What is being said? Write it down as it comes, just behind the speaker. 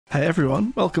Hey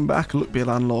everyone, welcome back. Look, be a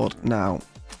landlord. Now,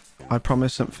 I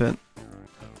promise something.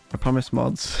 I promise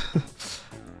mods.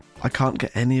 I can't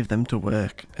get any of them to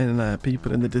work, and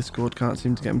people in the Discord can't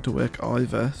seem to get them to work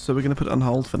either. So we're going to put it on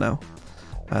hold for now,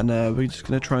 and we're just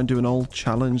going to try and do an old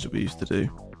challenge that we used to do.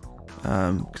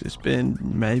 Because it's been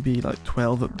maybe like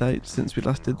 12 updates since we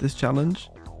last did this challenge.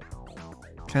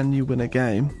 Can you win a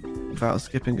game without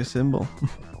skipping a symbol?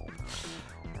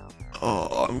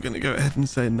 Oh, I'm going to go ahead and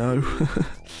say no.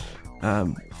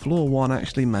 Floor 1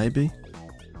 actually, maybe.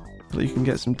 But you can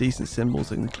get some decent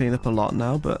symbols and clean up a lot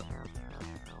now, but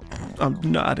I'm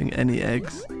not adding any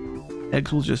eggs.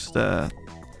 Eggs will just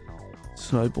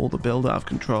snowball the build out of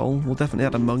control. We'll definitely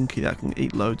add a monkey that can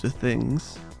eat loads of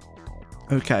things.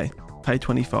 Okay, pay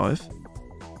 25.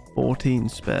 14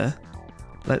 spare.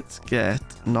 Let's get,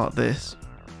 not this.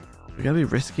 We're going to be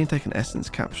risky and take an essence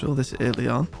capsule this early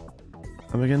on.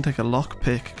 And we're going to take a lock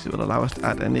pick because it will allow us to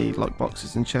add any lock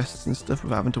boxes and chests and stuff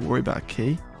without having to worry about a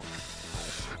key.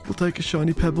 We'll take a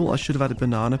shiny pebble. I should have added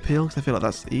banana peel because I feel like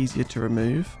that's easier to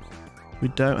remove. We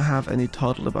don't have any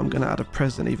toddler, but I'm going to add a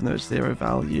present even though it's 0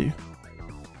 value.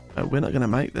 We're not going to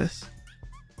make this.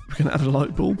 We're going to add a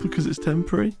light bulb because it's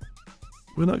temporary.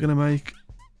 We're not going to make...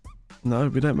 No,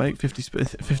 we don't make 50...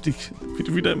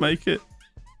 We don't make it.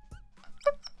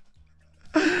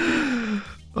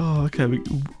 Oh, okay,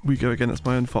 we go again. It's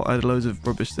my own fault. I had loads of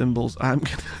rubbish symbols. I'm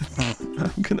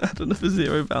gonna add another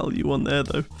 0 value on there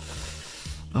though.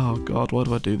 Oh god, why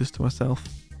do I do this to myself?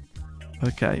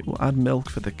 Okay, we'll add milk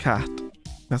for the cat.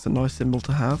 That's a nice symbol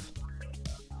to have.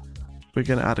 We're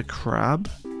gonna add a crab.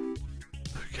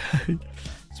 Okay,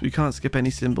 so we can't skip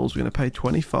any symbols. We're gonna pay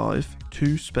 25,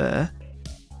 2 spare.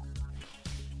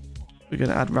 We're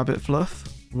gonna add rabbit fluff.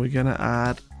 We're gonna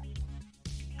add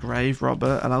grave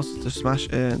robber, allows us to smash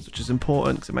urns, which is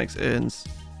important because it makes urns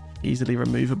easily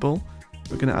removable.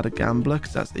 We're going to add a gambler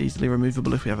because that's easily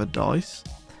removable if we have a dice.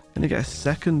 Going to get a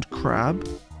second crab.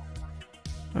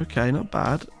 Okay, not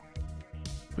bad.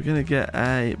 We're going to get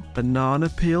a banana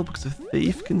peel because a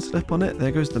thief can slip on it.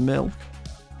 There goes the milk.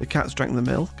 The cat's drank the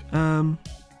milk.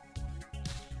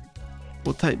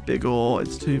 We'll take big ore.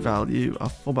 It's 2 value. I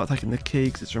thought about taking the key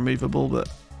because it's removable, but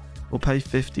we'll pay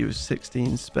 50 with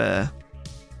 16 spare.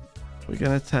 We're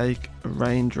going to take a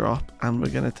raindrop and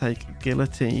we're going to take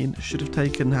guillotine. Should have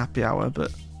taken happy hour,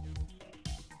 but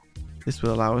this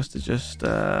will allow us to just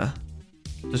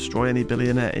destroy any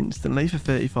billionaire instantly for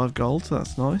 35 gold, so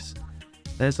that's nice.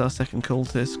 There's our second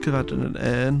cultist. Could have done an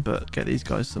urn, but get these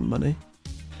guys some money.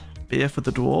 Beer for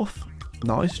the dwarf.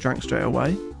 Nice, drank straight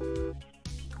away.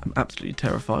 I'm absolutely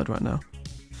terrified right now.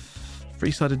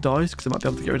 3-sided dice, because I might be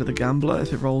able to get rid of the gambler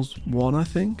if it rolls 1, I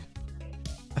think.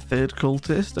 A third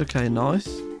cultist. Okay, nice.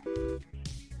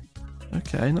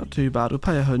 Okay, not too bad. We'll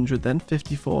pay 100 then.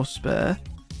 54 spare.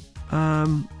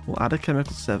 We'll add a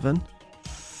chemical 7.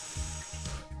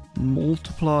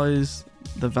 Multiplies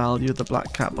the value of the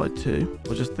black cat by 2.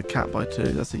 Or just the cat by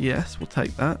 2. That's a yes. We'll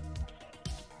take that.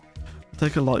 We'll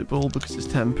take a light bulb because it's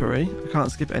temporary. I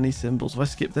can't skip any symbols. Have I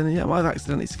skipped any yet? I might have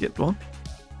accidentally skipped one.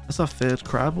 That's our third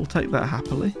crab. We'll take that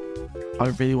happily. I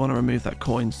really want to remove that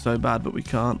coin so bad, but we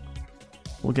can't.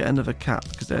 We'll get another cat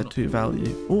because they're 2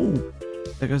 value. Oh,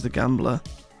 there goes the gambler.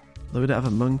 Though we don't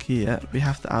have a monkey yet, we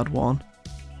have to add one.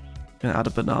 Gonna add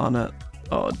a banana.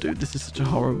 Oh, dude, this is such a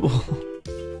horrible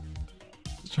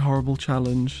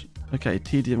challenge. Okay,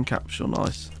 tedium capsule,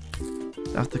 nice.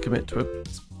 Have to commit to a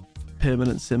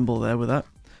permanent symbol there with that.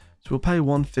 So we'll pay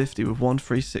 150 with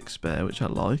 136 spare, which I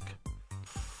like.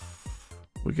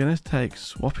 We're gonna take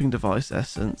swapping device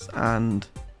essence and...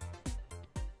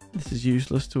 This is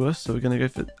useless to us, so we're going to go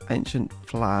for ancient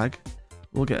flag.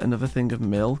 We'll get another thing of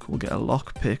milk. We'll get a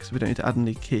lock pick, so we don't need to add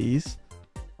any keys.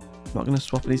 I'm not going to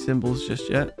swap any symbols just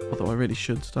yet, although I really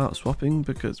should start swapping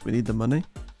because we need the money.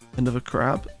 Another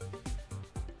crab.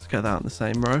 Let's get that in the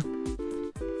same row.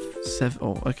 7.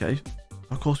 Oh, okay.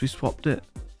 Of course we swapped it.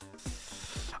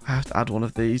 I have to add one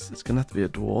of these. It's going to have to be a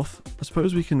dwarf. I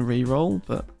suppose we can re-roll,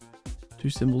 but 2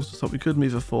 symbols to stop. We could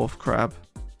move a 4th crab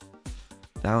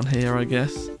down here, I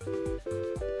guess.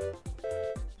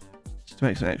 Just to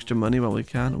make some extra money while we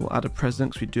can. We'll add a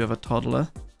present because we do have a toddler.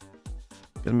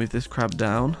 Gonna move this crab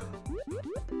down.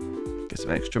 Get some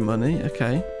extra money.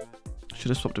 Okay. Should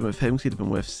have swapped him with him because he'd have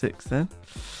been worth 6 then.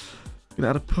 Gonna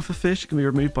add a pufferfish. It can be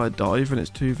removed by a diver and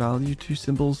it's 2 value. 2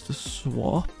 symbols to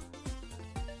swap.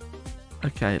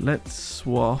 Okay, let's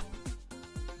swap. I'm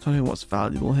trying to think what's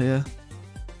valuable here.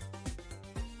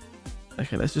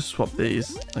 Okay, let's just swap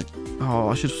these. Like, oh,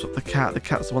 I should swap the cat. The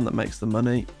cat's the one that makes the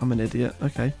money. I'm an idiot.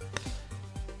 Okay.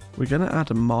 We're going to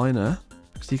add a miner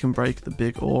because he can break the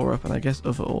big ore up and I guess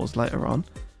other ores later on.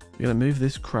 We're going to move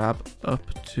this crab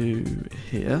up to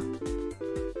here.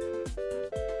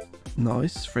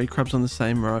 Nice. 3 crabs on the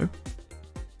same row.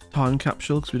 Time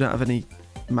capsule, because we don't have any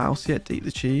mouse yet to eat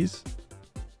the cheese.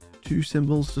 2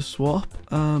 symbols to swap.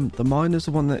 The miner's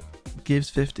the one that gives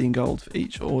 15 gold for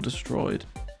each ore destroyed.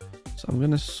 So I'm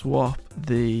going to swap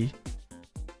the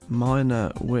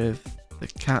miner with the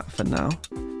cat for now.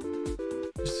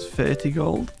 This is 30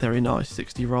 gold. Very nice.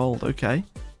 60 rolled. Okay.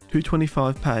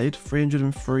 225 paid.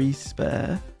 303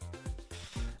 spare.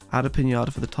 Add a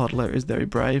pinata for the toddler. It is very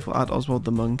brave. We'll add Oswald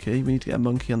the monkey. We need to get a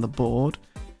monkey on the board.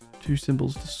 2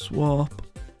 symbols to swap.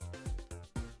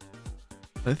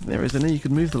 I don't think there is any. You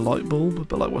could move the light bulb,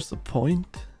 but like, what's the point?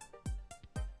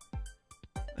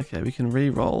 Okay, we can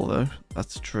re-roll though.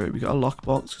 That's true. We got a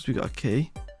lockbox because we got a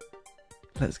key.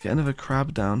 Let's get another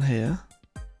crab down here.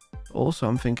 Also,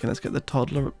 I'm thinking let's get the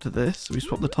toddler up to this. So we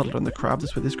swap the toddler and the crab.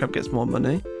 This way this crab gets more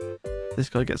money. This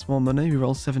guy gets more money. We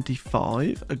roll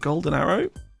 75. A golden arrow.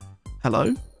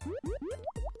 Hello?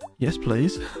 Yes,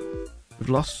 please. We've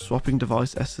lost swapping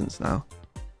device essence now.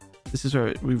 This is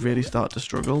where we really start to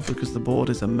struggle because the board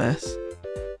is a mess.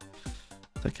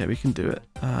 Okay, we can do it.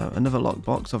 Another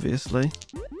lockbox, obviously.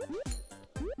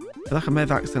 I feel like I may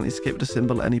have accidentally skipped a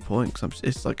symbol at any point because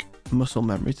it's like muscle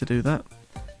memory to do that.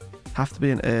 Have to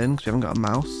be an urn because we haven't got a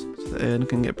mouse. So the urn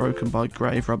can get broken by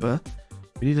grave robber.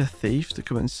 We need a thief to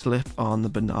come and slip on the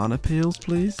banana peels,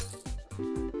 please.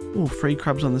 Oh, 3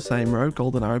 crabs on the same row.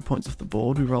 Golden arrow points off the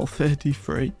board. We roll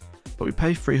 33, but we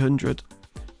pay 300.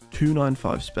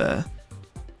 295 spare.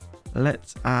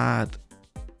 Let's add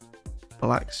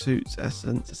black suits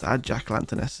essence. Let's add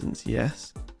jack-o'-lantern essence.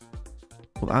 Yes.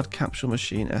 We'll add capsule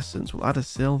machine essence. We'll add a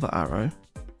silver arrow.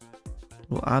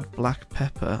 We'll add black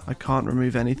pepper. I can't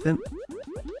remove anything.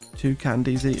 2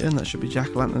 candies eaten. That should be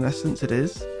jack-o'-lantern essence. It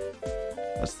is.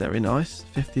 That's very nice.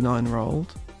 59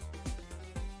 rolled.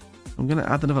 I'm going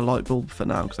to add another light bulb for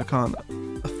now because I can't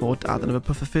afford to add another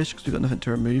puffer fish because we've got nothing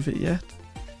to remove it yet.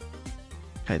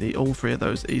 Okay, all 3 of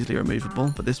those are easily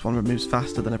removable, but this one removes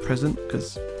faster than a present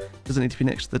because it doesn't need to be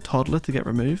next to the toddler to get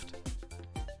removed.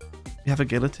 We have a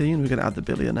guillotine. We're going to add the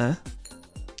billionaire.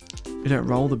 We don't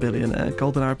roll the billionaire.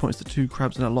 Golden arrow points to 2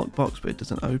 crabs in a lockbox, but it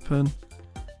doesn't open.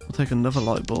 We'll take another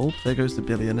light bulb. There goes the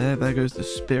billionaire. There goes the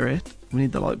spirit. We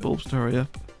need the light bulbs to hurry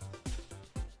up.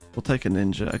 We'll take a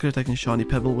ninja. I could have taken shiny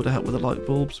pebble, would have helped with the light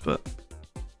bulbs, but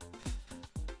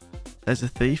there's a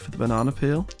thief for the banana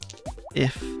peel.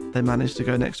 If they manage to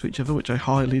go next to each other, which I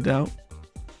highly doubt.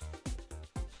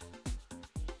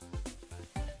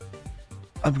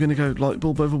 I'm going to go light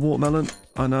bulb over watermelon.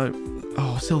 I know.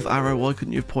 Oh, silver arrow. Why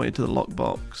couldn't you have pointed to the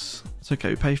lockbox? It's okay.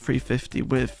 We pay 350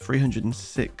 with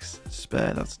 306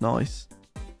 spare. That's nice.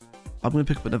 I'm going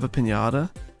to pick up another pinata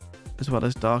as well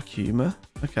as dark humor.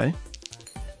 Okay.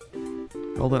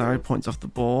 Golden arrow points off the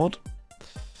board.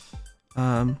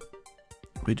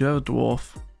 We do have a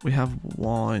dwarf. We have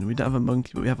wine. We don't have a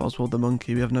monkey, but we have Oswald the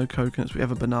monkey. We have no coconuts. We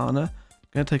have a banana. I'm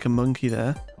going to take a monkey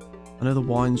there. I know the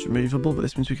wine's removable, but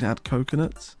this means we can add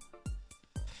coconuts.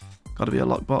 Got to be a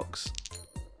lockbox.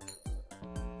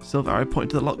 Silver arrow point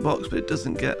to the lockbox, but it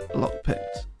doesn't get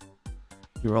lockpicked.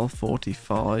 We roll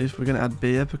 45. We're going to add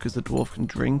beer because the dwarf can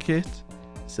drink it.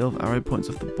 Silver arrow points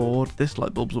off the board. This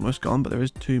light bulb's almost gone, but there is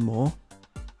 2 more.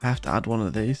 I have to add one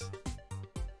of these.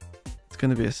 It's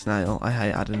going to be a snail. I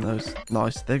hate adding those.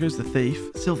 Nice. There goes the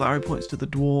thief. Silver arrow points to the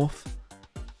dwarf.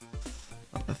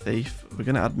 Not the thief. We're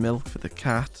going to add milk for the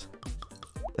cat.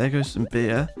 There goes some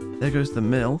beer. There goes the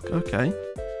milk. Okay.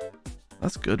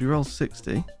 That's good. We roll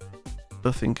 60.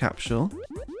 Buffing capsule.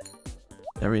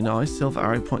 Very nice. Silver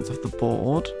arrow points off the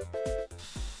board.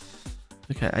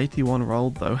 Okay, 81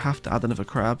 rolled though. Have to add another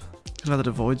crab. Could have added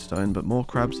a void stone, but more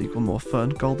crabs equal more fun.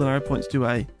 Golden arrow points to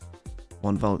a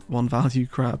one value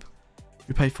crab.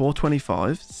 We pay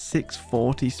 425,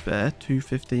 640 spare,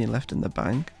 215 left in the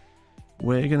bank.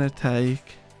 We're gonna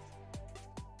take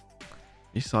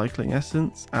recycling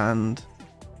essence and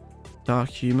dark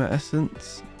humor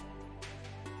essence.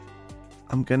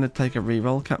 I'm gonna take a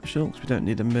reroll capsule because we don't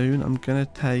need a moon. I'm gonna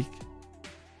take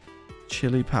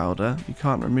chili powder. You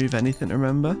can't remove anything,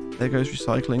 remember? There goes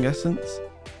recycling essence.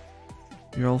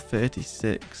 You roll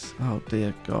 36. Oh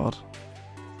dear god.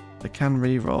 I can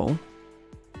re-roll.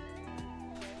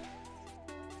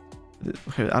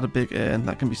 Okay, add a big urn.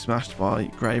 That can be smashed by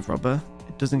grave robber.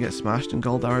 It doesn't get smashed and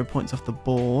gold arrow points off the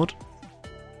board.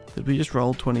 Did we just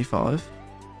roll 25?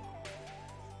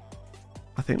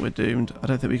 I think we're doomed. I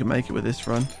don't think we can make it with this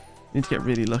run. We need to get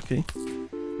really lucky.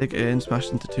 Big urn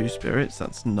smashed into 2 spirits.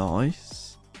 That's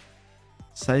nice.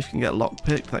 Safe can get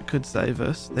lockpicked. That could save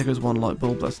us. There goes 1 light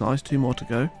bulb. That's nice. 2 more to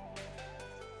go.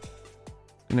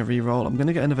 Gonna re-roll. I'm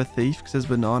gonna get another thief because there's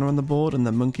banana on the board and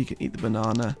the monkey can eat the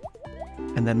banana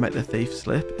and then make the thief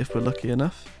slip if we're lucky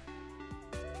enough.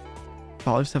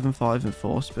 5, 7, 5 and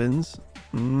 4 spins.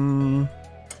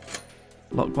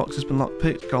 Lockbox has been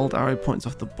lockpicked. Gold arrow points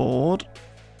off the board.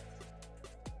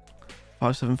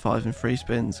 5, 7, 5 and 3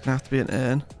 spins. Gonna have to be an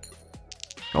urn.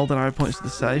 Golden arrow points to the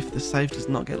safe. The safe does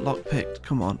not get lockpicked.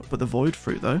 Come on. But the void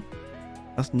fruit though.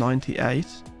 That's 98.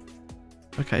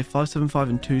 Okay, 5, 7, 5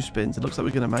 and 2 spins. It looks like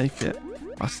we're gonna make it.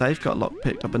 Our safe got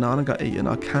lockpicked. Our banana got eaten.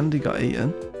 Our candy got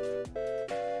eaten.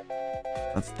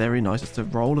 That's very nice. It's a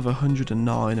roll of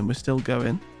 109 and we're still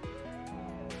going.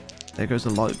 There goes a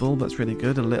light bulb. That's really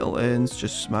good. A little urn's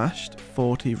just smashed.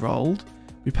 40 rolled.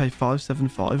 We pay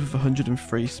 575 with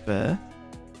 103 spare.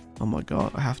 Oh my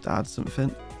god, I have to add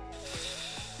something.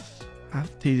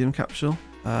 Tedium capsule.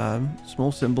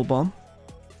 Small symbol bomb.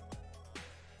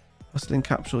 Hustling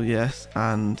capsule, yes.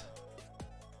 And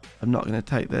I'm not going to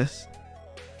take this.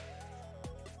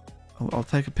 I'll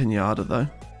take a pinata though.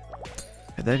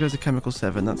 Okay, there goes a chemical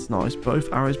 7. That's nice.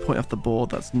 Both arrows point off the board.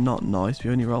 That's not nice. We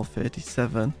only rolled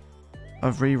 37.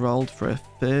 I've re-rolled for a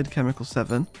third chemical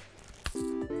 7.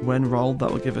 When rolled,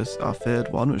 that will give us our third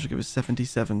one, which will give us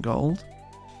 77 gold.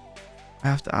 I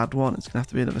have to add one. It's going to have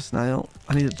to be another snail.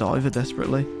 I need a diver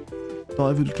desperately.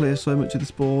 Diver would clear so much of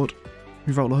this board.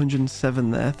 We rolled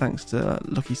 107 there, thanks to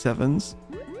lucky 7s.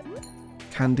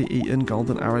 Candy eaten.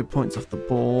 Golden arrow points off the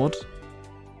board.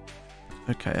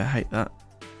 Okay, I hate that.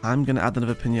 I'm going to add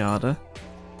another pinata.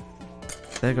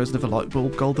 There goes another light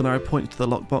bulb. Golden arrow points to the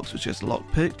lockbox, which gets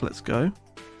lockpicked. Let's go.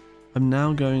 I'm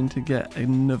now going to get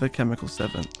another chemical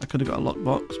 7. I could have got a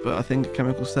lockbox, but I think a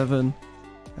chemical 7...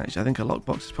 Actually, I think a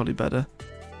lockbox is probably better.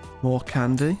 More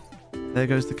candy. There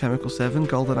goes the chemical 7.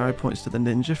 Golden arrow points to the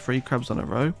ninja. 3 crabs on a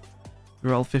row. We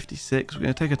roll 56. We're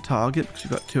going to take a target because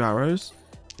we've got 2 arrows.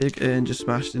 Big urn just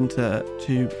smashed into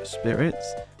 2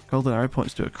 spirits. Golden arrow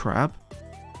points to a crab.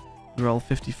 We roll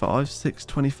 55. 6,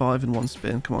 25 and 1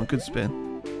 spin. Come on, good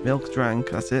spin. Milk drank.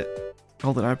 That's it.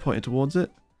 Golden arrow pointed towards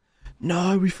it.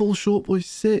 No, we fall short by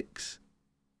 6.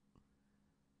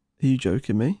 Are you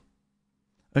joking me?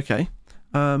 Okay.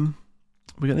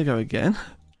 We're going to go again.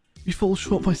 We fall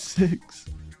short by 6.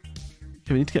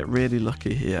 Okay, we need to get really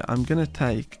lucky here. I'm going to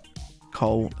take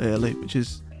coal early, which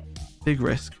is big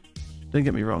risk. Don't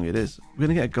get me wrong, it is. We're going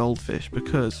to get a goldfish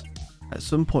because at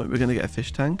some point we're going to get a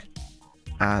fish tank.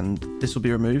 And this will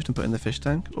be removed and put in the fish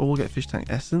tank. Or we'll get fish tank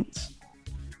essence.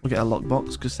 We'll get a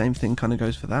lockbox because same thing kind of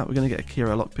goes for that. We're going to get a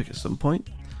Kira lockpick at some point.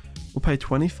 We'll pay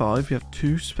 25. We have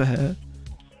 2 spare.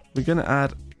 We're going to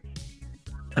add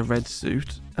a red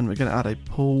suit and we're going to add a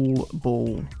pool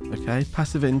ball. Okay,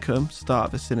 passive income, start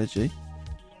of a synergy.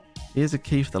 Here's a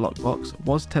key for the lockbox.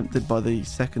 Was tempted by the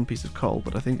second piece of coal,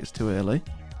 but I think it's too early.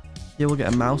 Here we'll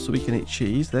get a mouse so we can eat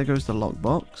cheese. There goes the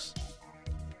lockbox.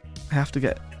 I have to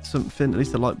get something. At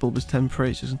least the light bulb is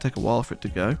temporary. It's just going to take a while for it to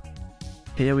go.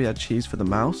 Here we had cheese for the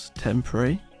mouse,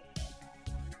 temporary.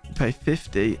 We pay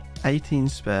 50, 18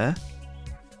 spare.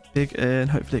 Big urn,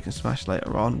 hopefully it can smash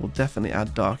later on. We'll definitely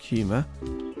add dark humour.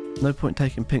 No point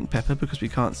taking pink pepper because we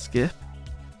can't skip.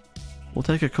 We'll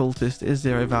take a cultist. It is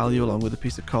 0 value along with a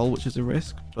piece of coal, which is a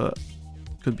risk, but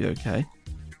could be okay.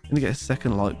 Gonna get a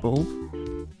second light bulb.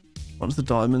 Once the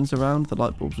diamonds around, the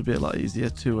light bulbs will be a lot easier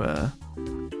to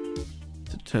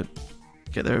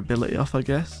get their ability off, I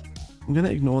guess. I'm going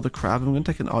to ignore the crab. I'm going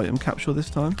to take an item capsule this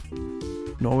time.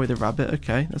 Norway the rabbit.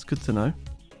 Okay, that's good to know.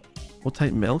 We'll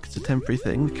take milk. It's a temporary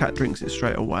thing. The cat drinks it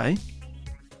straight away.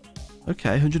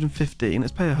 Okay, 115.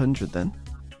 Let's pay 100 then.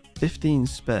 15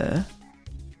 spare.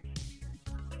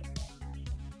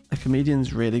 A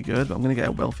comedian's really good, but I'm going to get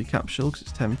a wealthy capsule because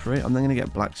it's temporary. I'm then going to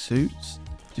get black suits.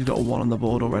 You've got a 1 on the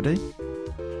board already.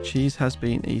 Cheese has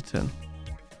been eaten.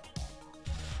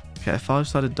 Okay, a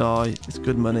 5-sided die. It's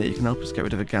good money. It can help us get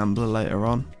rid of a gambler later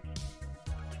on.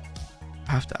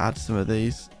 I have to add some of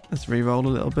these. Let's re-roll a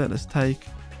little bit. Let's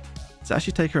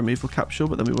actually take a removal capsule,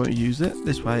 but then we won't use it.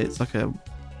 This way, it's like a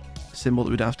symbol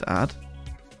that we'd have to add.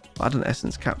 I'll add an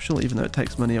essence capsule, even though it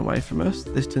takes money away from us.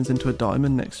 This turns into a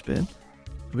diamond next spin.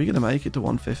 Are we going to make it to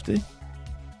 150?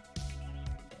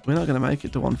 We're not going to make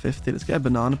it to 150. Let's get a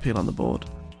banana peel on the board.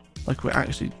 Like we're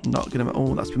actually not going to...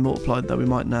 Oh, that's been multiplied though. We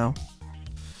might now.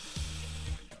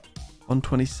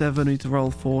 127, we need to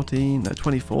roll 14, no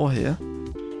 24 here.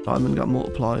 Diamond got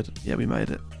multiplied. Yeah, we made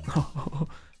it.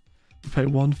 We pay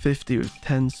 150 with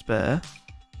 10 spare.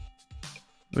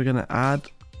 We're going to add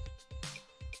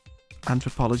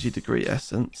anthropology degree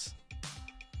essence.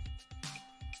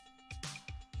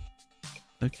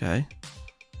 Okay.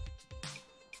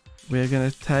 We're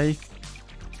going to take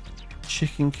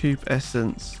chicken coop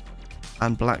essence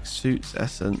and black suits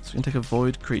essence. We're going to take a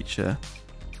void creature.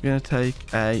 We're going to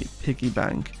take a piggy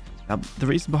bank. Now, the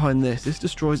reason behind this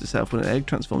destroys itself when an egg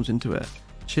transforms into a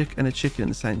chick and a chicken in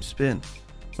the same spin.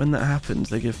 When that happens,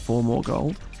 they give 4 more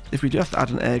gold. If we do have to add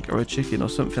an egg or a chicken or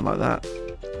something like that,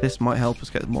 this might help us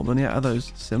get more money out of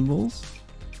those symbols.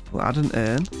 We'll add an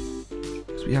urn,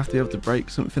 because we have to be able to break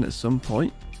something at some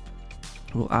point.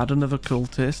 We'll add another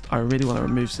cultist. I really want to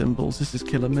remove symbols. This is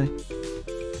killing me.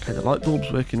 Okay, the light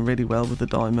bulb's working really well with the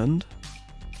diamond.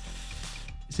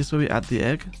 Is this where we add the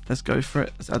egg? Let's go for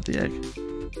it. Let's add the egg.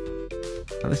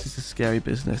 Now, this is a scary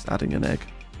business, adding an egg.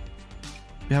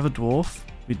 We have a dwarf.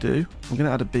 We do. I'm going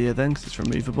to add a beer then, because it's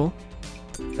removable.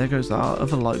 There goes our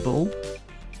other light bulb.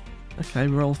 Okay,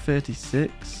 we roll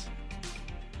 36.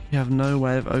 We have no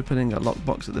way of opening a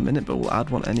lockbox at the minute, but we'll add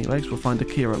one anyway, because we'll find a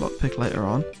key or a lockpick later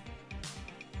on.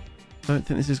 Don't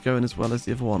think this is going as well as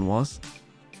the other one was.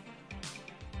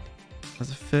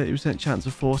 There's a 30% chance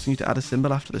of forcing you to add a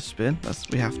symbol after the spin.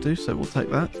 We have to, so we'll take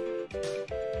that.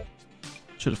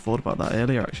 Should have thought about that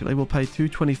earlier, actually. We'll pay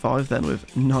 225 then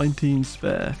with 19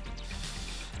 spare.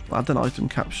 We'll add an item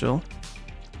capsule.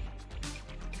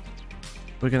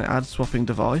 We're going to add swapping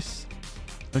device.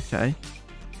 Okay.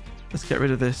 Let's get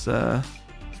rid of this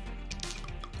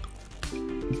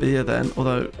beer then,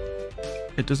 although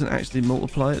it doesn't actually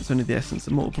multiply. It's only the essence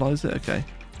that multiplies it. Okay.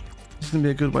 This is going to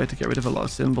be a good way to get rid of a lot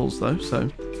of symbols though, so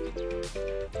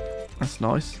that's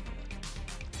nice.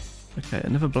 Okay,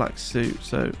 another black suit.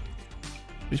 So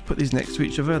we just put these next to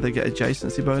each other. They get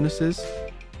adjacency bonuses.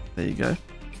 There you go.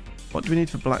 What do we need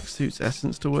for black suit's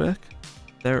essence to work?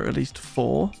 There are at least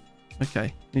 4.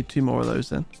 Okay, need 2 more of those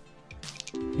then.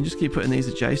 You can just keep putting these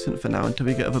adjacent for now until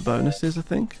we get other bonuses, I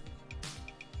think.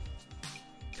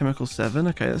 Chemical 7.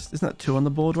 Okay, isn't that 2 on the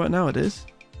board right now? It is.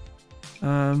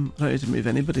 I don't need to move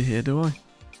anybody here, do I?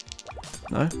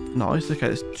 No? Nice. Okay,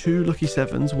 there's 2 lucky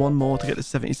 7s. 1 more to get the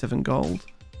 77 gold.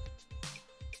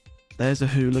 There's a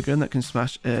hooligan that can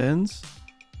smash urns.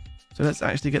 So let's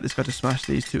actually get this guy to smash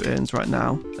these 2 urns right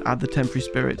now. To add the temporary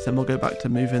spirits, then we'll go back to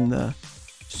moving the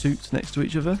suits next to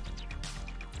each other.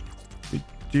 We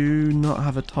do not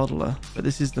have a toddler, but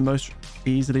this is the most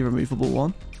easily removable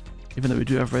one, even though we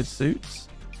do have red suits.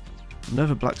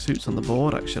 Another black suits on the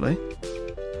board, actually.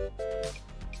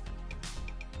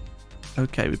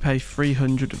 Okay, we pay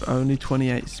 300 with only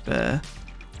 28 spare.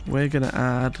 We're going to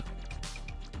add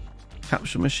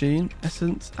capsule machine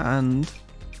essence and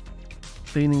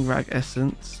cleaning rag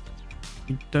essence.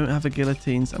 We don't have a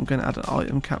guillotine, so I'm going to add an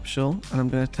item capsule, and I'm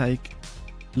going to take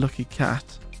lucky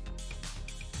cat.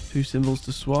 2 symbols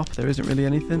to swap. There isn't really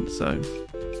anything, so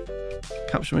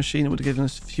capsule machine would have given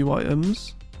us a few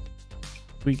items.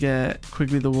 We get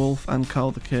Quigley the wolf and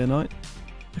Carl the Kernite.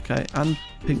 Okay, and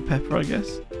pink pepper, I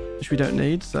guess, which we don't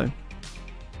need, so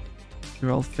we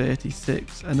roll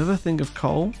 36. Another thing of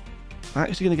coal. I'm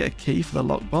actually going to get a key for the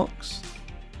lockbox.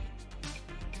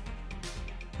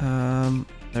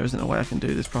 There isn't a way I can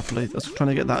do this properly. I was trying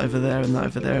to get that over there and that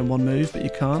over there in one move, but you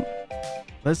can't.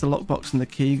 There's the lockbox and the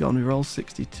key gone. We roll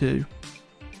 62. I'm going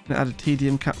to add a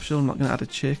tedium capsule. I'm not going to add a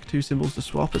chick. 2 symbols to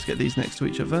swap. Let's get these next to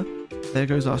each other. There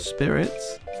goes our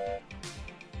spirits.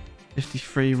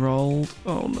 53 rolled.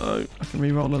 Oh no, I can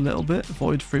re-roll a little bit.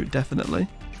 Void fruit, definitely.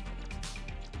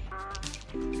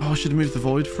 Oh, I should have moved the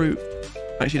void fruit.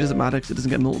 Actually, it doesn't matter because it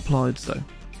doesn't get multiplied, so.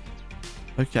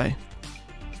 Okay.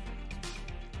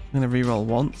 I'm going to re-roll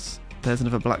once. There's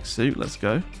another black suit. Let's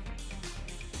go.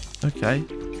 Okay.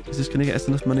 Is this going to get us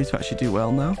enough money to actually do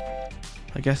well now?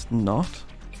 I guess not.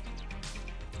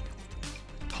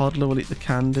 Toddler will eat the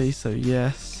candy, so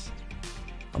yes.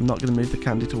 I'm not going to move the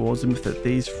candy towards him if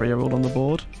these 3 are all on the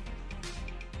board.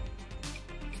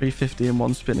 350 in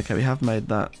 1 spin. Okay, we have made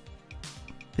that.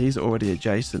 These are already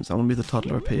adjacent, so I'm going to move the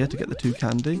toddler up here to get the 2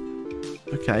 candy.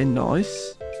 Okay,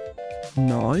 nice.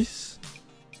 Nice.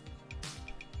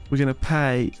 We're going to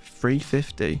pay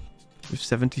 350 with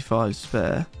 75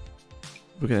 spare.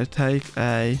 We're going to take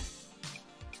a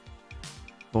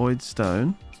void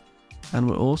stone, and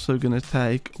we're also going to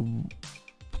take,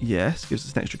 yes, gives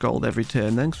us an extra gold every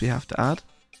turn then, because we have to add.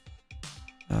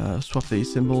 Swap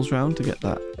these symbols around to get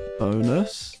that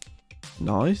bonus.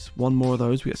 Nice. 1 more of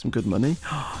those, we get some good money.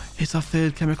 It's our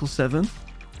 3rd chemical 7.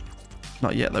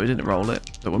 Not yet though, we didn't roll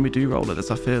it, but when we do roll it, that's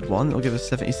our 3rd one. It'll give us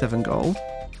 77 gold.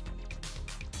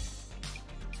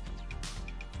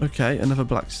 Okay, another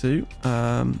black suit.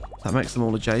 That makes them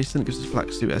all adjacent. It gives us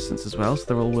black suit essence as well, so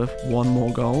they're all worth 1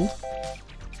 more gold.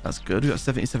 That's good. We got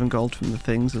 77 gold from the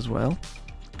things as well.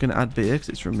 I'm going to add beer because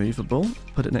it's removable.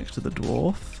 Put it next to the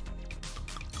dwarf.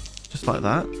 Just like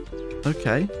that.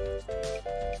 Okay.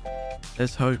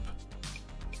 There's hope.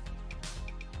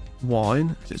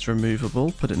 wine, it's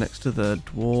removable. Put it next to the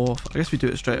dwarf. I guess we do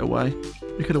it straight away.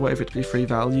 We could have waited for it to be free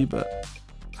value, but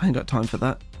I ain't got time for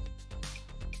that.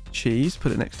 Cheese,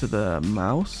 put it next to the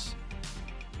mouse.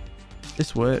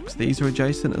 This works. These are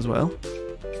adjacent as well.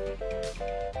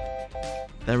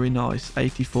 Very nice.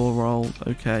 84 roll.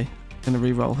 Okay. Gonna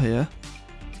re-roll here.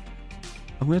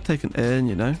 I'm gonna take an urn,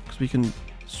 you know, because we can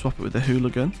swap it with the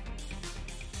hooligan.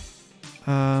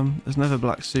 There's never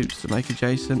black suits to make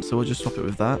adjacent, so we'll just swap it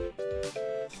with that.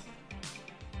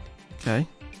 Okay.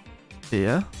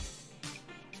 Beer.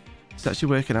 It's actually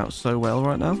working out so well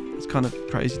right now. It's kind of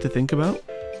crazy to think about.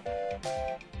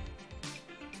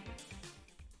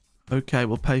 Okay,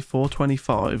 we'll pay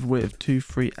 425 with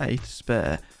 238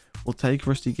 spare. We'll take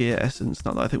Rusty Gear Essence,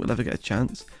 not that I think we'll ever get a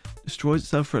chance. Destroys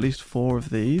itself for at least 4 of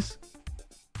these.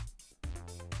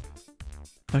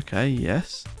 Okay,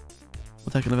 yes.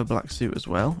 We'll take another black suit as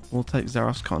well. We'll take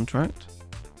Zarof's Contract.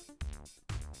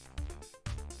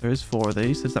 There is 4 of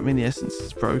these. Does that mean the essence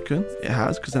is broken? It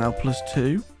has, because they're now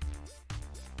 +2.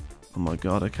 Oh my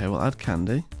god, okay, we'll add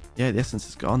candy. Yeah, the essence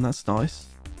is gone, that's nice.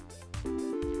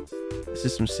 This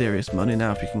is some serious money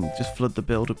now if you can just flood the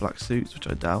build with black suits, which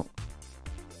I doubt.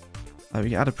 We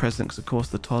can add a present because of course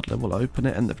the toddler will open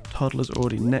it and the toddler's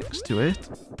already next to it.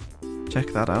 Check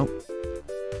that out.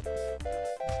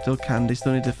 Still candy,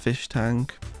 still need a fish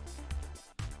tank.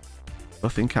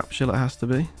 Buffing capsule it has to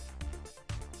be.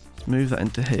 Let's move that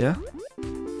into here.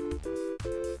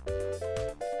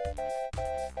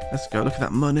 Let's go, look at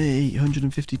that money.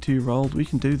 152 rolled, we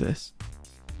can do this.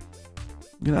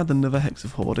 I'm going to add another Hex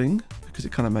of Hoarding because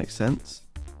it kind of makes sense.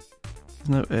 There's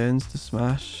no urns to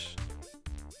smash.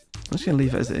 I'm just going to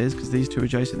leave it as it is because these two are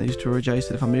adjacent, these two are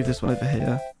adjacent. If I move this one over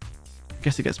here, I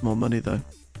guess it gets more money though.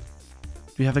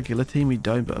 Do we have a guillotine? We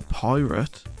don't, but a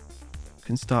pirate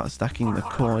can start stacking the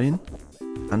coin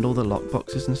and all the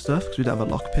lockboxes and stuff because we don't have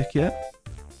a lockpick yet.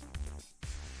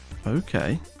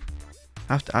 Okay.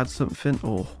 Have to add something.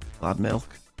 Oh, I'll add milk.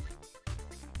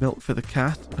 Milk for the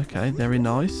cat. Okay, very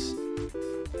nice.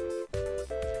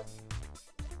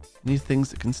 Need things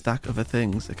that can stack other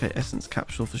things. Okay, essence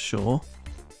capsule for sure.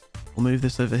 We'll move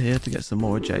this over here to get some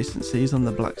more adjacencies on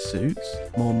the black suits.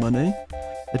 More money.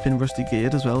 They've been rusty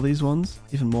geared as well, these ones.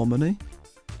 Even more money.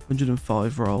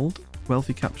 105 rolled.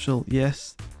 Wealthy capsule,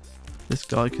 yes. This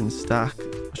guy can stack.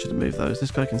 I should have moved those.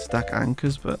 This guy can stack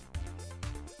anchors, but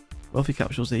wealthy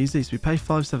capsule's easy. So we pay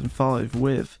 575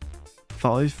 with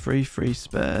 5 free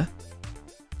spare.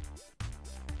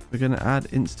 We're going to add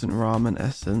instant ramen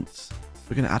essence.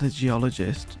 We're going to add a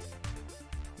geologist.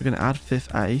 We're going to add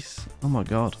 5th ace. Oh my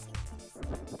god.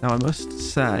 Now I must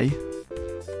say,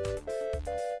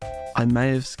 I may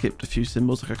have skipped a few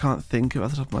symbols. Like I can't think of it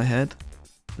off the top of my head.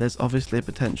 There's obviously a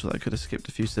potential that I could have skipped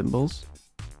a few symbols.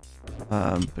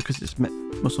 Because it's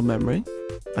muscle memory,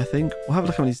 I think. We'll have a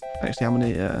look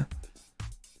at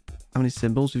how many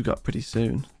symbols we've got pretty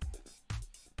soon.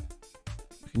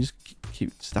 We can just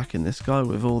keep stacking this guy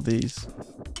with all these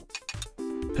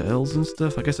pearls and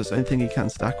stuff. I guess that's the only thing he can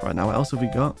stack right now. What else have we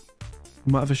got?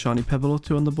 We might have a shiny pebble or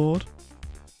 2 on the board.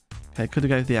 Okay, could have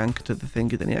gave the anchor to the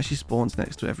thingy, then he actually spawns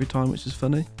next to it every time, which is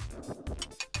funny.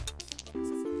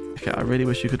 Okay, I really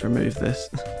wish you could remove this.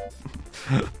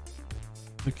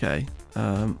 Okay,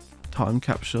 time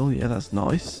capsule, yeah, that's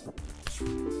nice.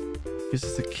 Gives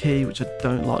us a key, which I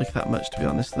don't like that much, to be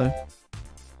honest, though.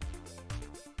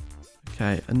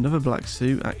 Okay, another black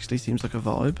suit actually seems like a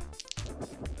vibe.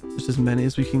 Just as many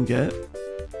as we can get.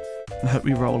 I hope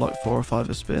we roll like 4 or 5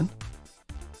 a spin.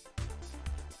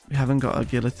 We haven't got a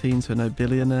guillotine, so no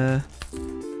billionaire.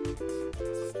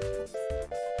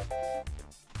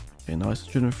 Okay, nice.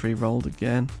 103 rolled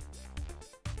again.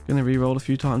 Gonna re-roll a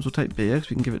few times. We'll take beer because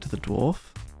we can give it to the dwarf.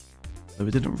 So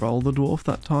we didn't roll the dwarf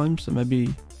that time, so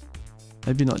maybe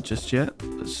not just yet,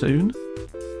 but soon.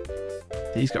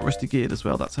 He's got rusty geared as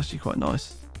well. That's actually quite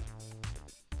nice.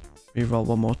 Re-roll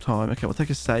one more time. Okay, we'll take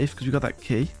a safe because we got that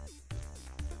key.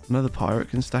 Another pirate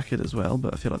can stack it as well,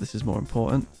 but I feel like this is more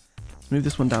important. Let's move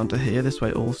this one down to here. This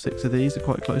way all 6 of these are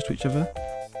quite close to each other.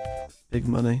 Big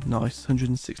money. Nice.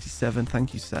 167.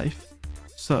 Thank you, safe.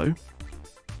 So,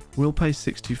 we'll pay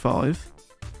 625.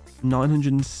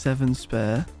 907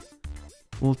 spare.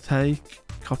 We'll take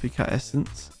copycat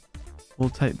essence. We'll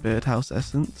take birdhouse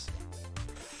essence.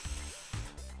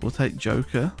 We'll take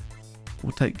joker.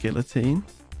 We'll take guillotine.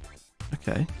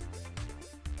 Okay.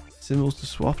 Symbols to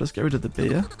swap. Let's get rid of the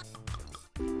beer.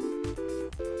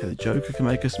 Okay, the joker can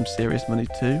make us some serious money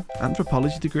too.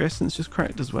 Anthropology degree essence just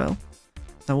cracked as well.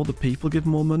 Now all the people give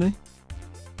more money.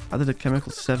 Added a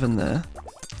chemical 7 there.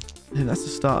 I think that's the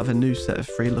start of a new set of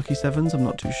free lucky 7s. I'm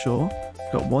not too sure.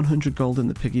 Got 100 gold in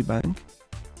the piggy bank.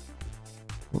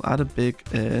 We'll add a big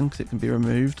urn because it can be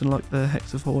removed, unlike the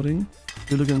Hex of Hoarding.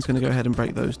 Hooligan's going to go ahead and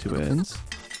break those 2 urns.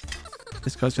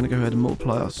 This guy's going to go ahead and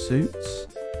multiply our suits.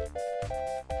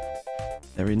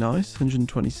 Very nice.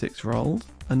 126 rolled.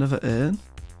 Another urn.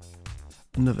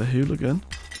 Another hooligan.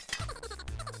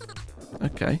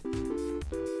 Okay.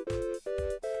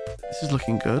 This is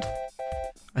looking good.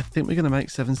 I think we're going to make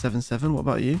 777. What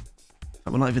about you?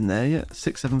 We're not even there yet.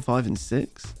 675 and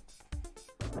 6.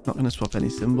 Not going to swap any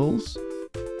symbols.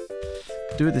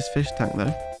 Could do with this fish tank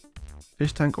though.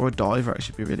 Fish tank or a diver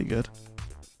actually be really good.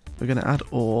 We're going to add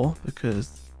ore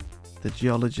because the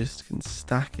geologist can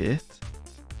stack it.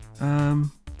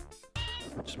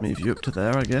 Just move you up to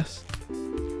there, I guess.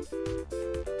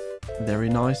 Very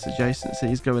nice.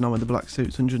 Adjacencies going on with the black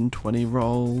suits. 120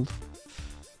 rolled.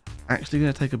 Actually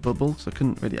going to take a bubble, so I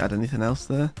couldn't really add anything else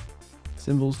there.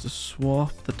 Symbols to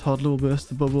swap. The toddler will burst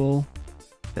the bubble.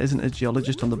 There isn't a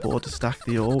geologist on the board to stack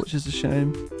the ore, which is a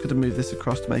shame. Could have moved this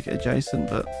across to make it adjacent,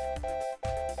 but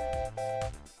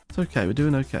it's okay. We're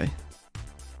doing okay.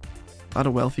 Add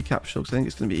a wealthy capsule because I think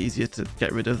it's going to be easier to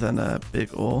get rid of than a big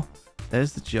ore.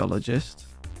 There's the geologist.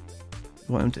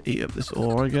 We want him to eat up this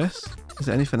ore, I guess. Is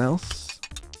there anything else?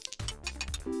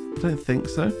 I don't think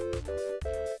so.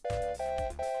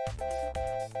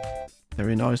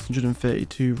 Very nice.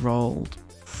 132 rolled.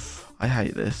 I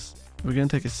hate this. We're going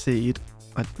to take a seed.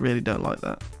 I really don't like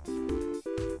that.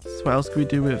 So what else can we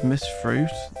do with Miss Fruit,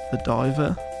 the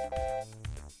diver,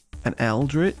 an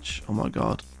Eldritch? Oh my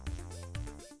god.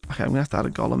 Okay, I'm going to have to add a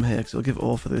golem here because it'll give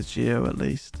ore for the geo at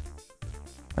least.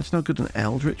 That's not good an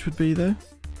Eldritch would be though.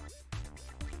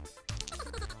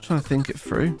 I'm trying to think it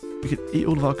through. We could eat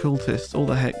all of our cultists, all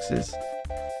the hexes.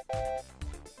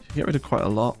 Get rid of quite a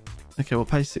lot. Okay, we'll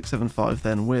pay 675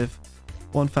 then with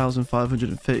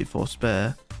 1,534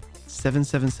 spare.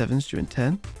 777's due in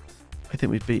 10. I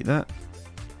think we've beat that.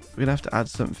 We're going to have to add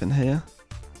something here.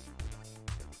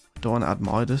 Don't want to add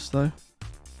Midas though.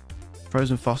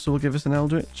 Frozen Fossil will give us an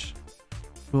Eldritch.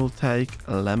 We'll take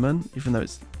a Lemon, even though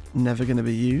it's never going to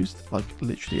be used, like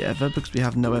literally ever, because we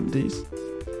have no empties.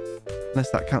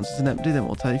 Unless that counts as an empty, then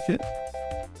we'll take it.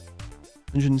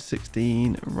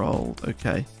 116 rolled.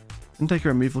 Okay. And take a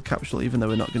removal capsule, even though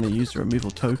we're not going to use the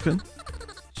removal token.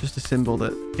 It's just a symbol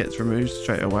that gets removed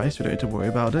straight away, so we don't need to worry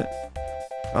about it.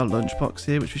 Our lunchbox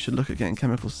here, which we should look at getting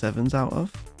chemical 7s out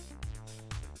of.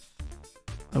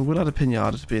 I will add a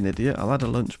pinata to be an idiot. I'll add a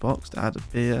lunchbox to add a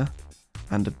beer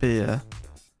and a beer.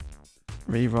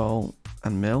 Reroll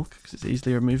and milk, because it's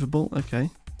easily removable. Okay.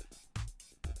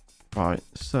 Right,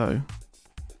 so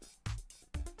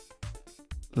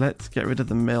let's get rid of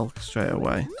the milk straight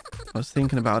away. I was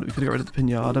thinking about it. We could get rid of the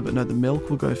pinata, but no, the milk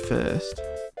will go first.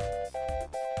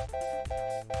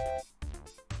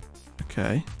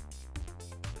 Okay.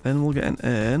 Then we'll get an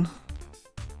urn.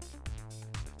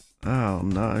 Oh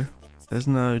no. There's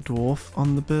no dwarf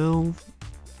on the build.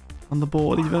 On the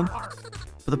board even.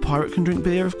 But the pirate can drink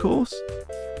beer, of course.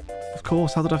 Of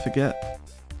course, how did I forget?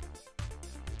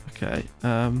 Okay,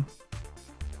 we'll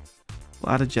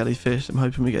add a jellyfish. I'm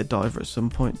hoping we get a diver at some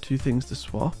point. 2 things to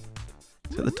swap.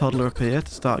 Let's get the toddler up here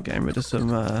to start getting rid of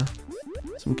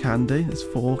some candy. There's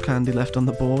 4 candy left on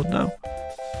the board now.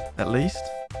 At least.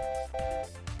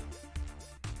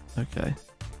 Okay.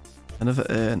 Another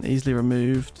urn, easily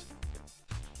removed.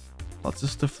 Lots of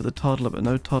stuff for the toddler, but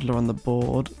no toddler on the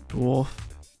board. Dwarf.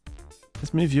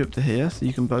 Let's move you up to here so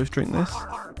you can both drink this.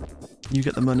 You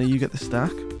get the money, you get the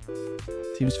stack.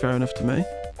 Seems fair enough to me.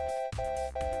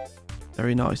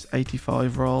 Very nice.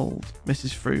 85 rolled.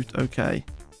 Mrs. Fruit, okay.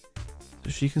 So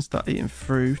she can start eating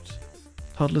fruit.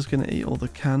 Toddler's going to eat all the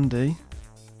candy.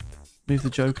 Move the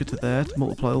Joker to there to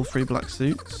multiply all 3 black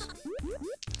suits.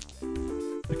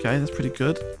 Okay, that's pretty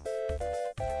good.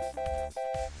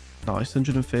 Nice,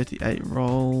 138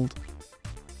 rolled.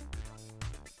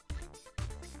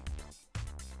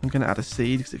 I'm going to add a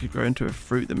seed because it could grow into a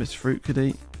fruit that Miss Fruit could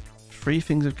eat. 3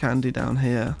 things of candy down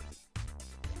here.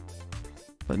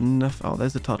 But enough. Oh,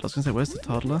 there's the toddler. I was going to say, where's the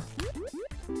toddler?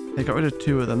 They got rid of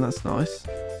 2 of them. That's nice.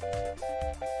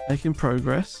 Making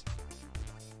progress.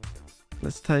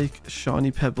 Let's take a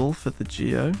shiny pebble for the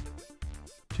geo.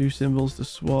 2 symbols to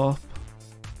swap.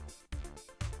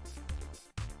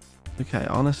 Okay,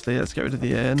 honestly, let's get rid of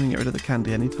the urn and get rid of the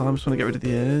candy anytime. I just want to get rid of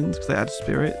the urns because they add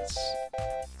spirits.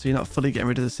 So you're not fully getting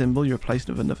rid of the symbol, you're replacing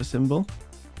it with another symbol.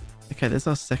 Okay, there's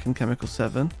our second chemical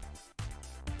 7.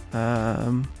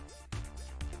 I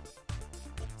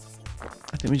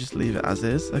think we just leave it as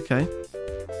is. Okay.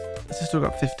 This has still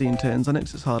got 15 turns on it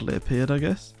because it's hardly appeared, I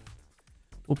guess.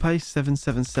 We'll pay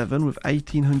 777 with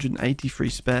 1,883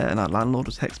 spare, and our landlord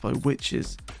was hexed by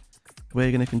witches. We're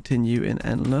going to continue in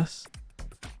endless.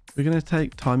 We're going to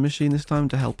take Time Machine this time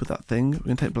to help with that thing. We're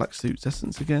going to take Black Suit's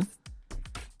Essence again.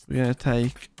 We're going to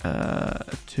take a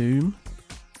Tomb.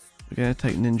 We're going to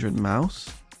take Ninja and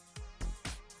Mouse.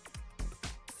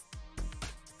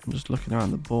 I'm just looking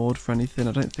around the board for anything.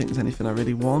 I don't think there's anything I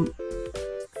really want.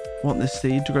 I want this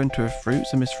seed to grow into a fruit,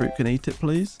 so Miss Fruit can eat it,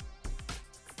 please.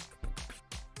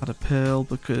 Add a pearl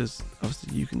because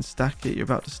obviously you can stack it. You're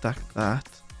about to stack that.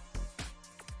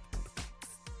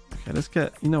 Okay, let's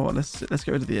get, you know what, let's get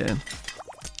rid of the urn.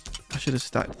 I should have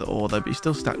stacked the ore though, but you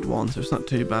still stacked one, so it's not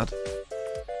too bad.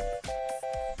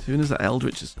 As soon as that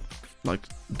Eldritch is like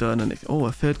done and it, oh,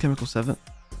 a third chemical 7.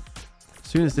 As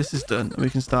soon as this is done and we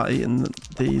can start eating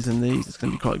these and these, it's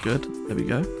going to be quite good. There we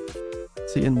go.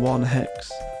 It's eating 1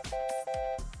 hex.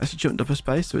 Actually jumped up a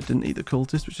space so it didn't eat the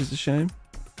cultist, which is a shame.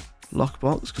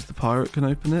 Lockbox because the pirate can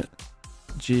open it.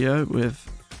 Geo with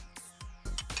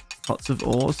lots of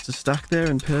ores to stack there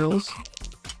and pearls.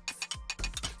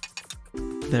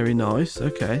 Very nice.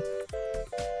 Okay.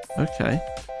 Okay.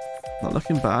 Not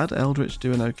looking bad. Eldritch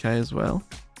doing okay as well.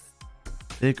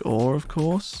 Big ore, of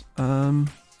course. There's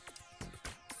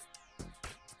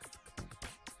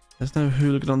no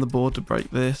hooligan on the board to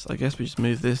break this. I guess we just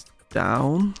move this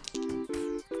down.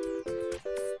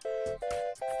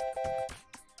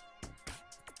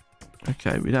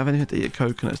 Okay, we don't have anything to eat a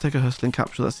coconut. Let's take a hustling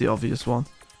capsule. That's the obvious one.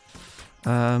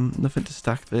 Nothing to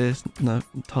stack this. No,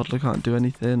 toddler can't do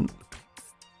anything.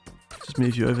 Just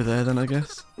move you over there then, I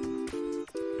guess.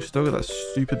 We've still got that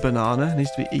stupid banana. It needs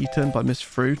to be eaten by Miss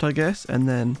Fruit, I guess. And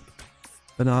then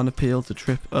banana peel to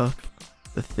trip up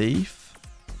the thief.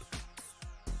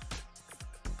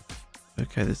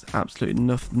 Okay, there's absolutely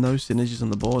no synergies on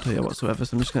the board here whatsoever.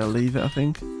 So I'm just going to leave it, I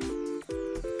think.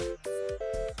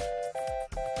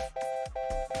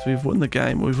 So we've won the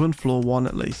game. We've won floor 1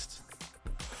 at least.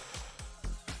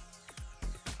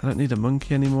 I don't need a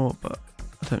monkey anymore, but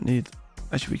I don't need...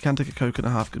 Actually, we can take a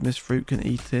coconut half because Miss Fruit can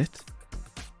eat it.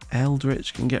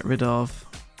 Eldritch can get rid of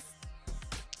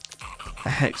a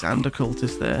hex and a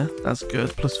cultist there. That's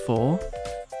good. +4.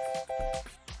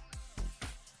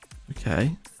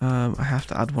 Okay. I have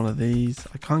to add one of these.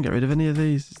 I can't get rid of any of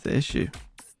these. It's the issue.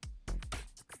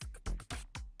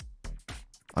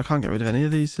 I can't get rid of any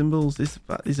of these symbols. These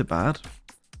are bad.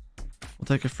 We'll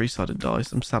take a 3-sided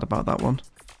dice. I'm sad about that one.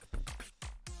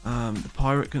 The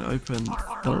pirate can open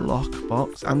the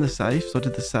lockbox and the safe. So I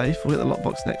did the safe. We'll get the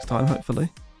lockbox next time, hopefully.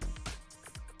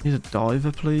 Need a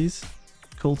diver, please.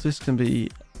 Cultist can be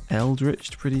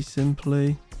eldritched pretty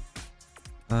simply.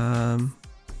 You're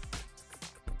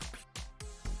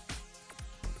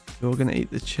going to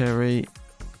eat the cherry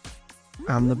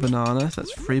and the banana. So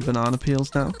that's 3 banana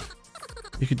peels now.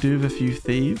 You could do with a few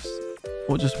thieves,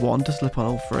 or just one to slip on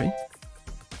all 3.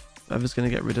 Whoever's going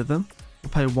to get rid of them.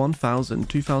 We'll pay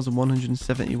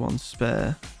 2,171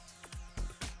 spare.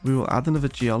 We will add another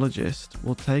geologist.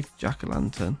 We'll take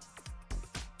jack-o'-lantern.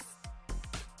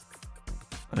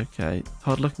 Okay,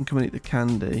 toddler can come and eat the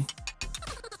candy.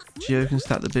 Geo can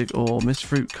stack the big ore. Miss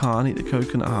Fruit can't eat the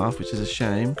coconut half, which is a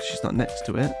shame because she's not next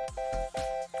to it.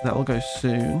 That will go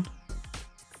soon.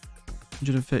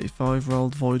 135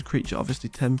 rolled. Void creature, obviously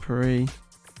temporary.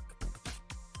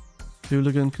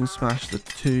 Hooligan can smash the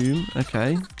tomb.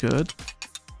 Okay, good.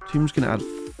 Tomb's going to add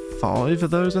 5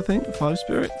 of those, I think. 5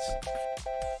 spirits.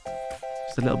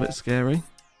 Just a little bit scary.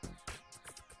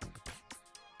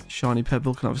 Shiny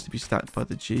pebble can obviously be stacked by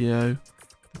the Geo.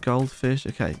 The goldfish.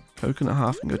 Okay, coconut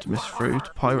half can go to Miss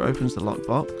Fruit. Pyro opens the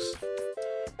lockbox.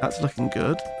 That's looking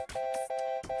good.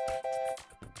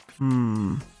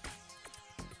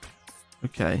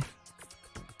 Okay.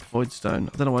 Voidstone.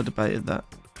 I don't know why I debated that.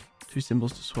 2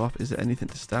 symbols to swap. Is there anything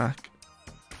to stack?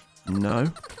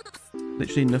 No.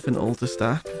 Literally nothing all to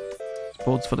stack. This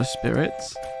board's full of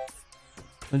spirits.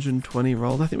 120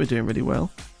 rolled. I think we're doing really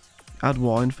well. Add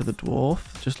wine for the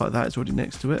dwarf. Just like that. It's already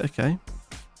next to it. Okay.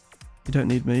 You don't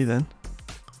need me then.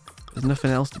 There's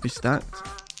nothing else to be stacked.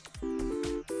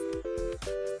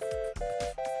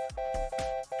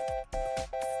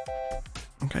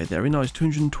 Okay, very nice.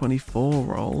 224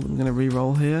 rolled. I'm going to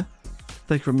re-roll here.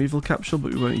 Take a removal capsule,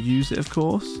 but we won't use it, of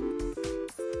course.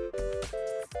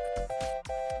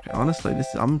 Okay, honestly,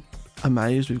 I'm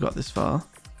amazed we've got this far.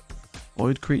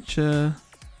 Void creature.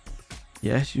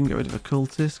 Yes, you can get rid of a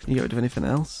cultist. Can you get rid of anything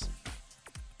else?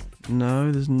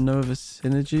 No, there's no other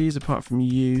synergies apart from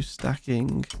you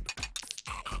stacking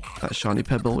that shiny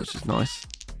pebble, which is nice.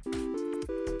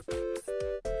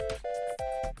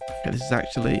 Okay, this is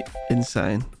actually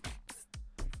insane.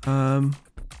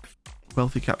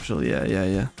 Wealthy capsule, yeah.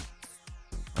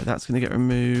 Right, that's going to get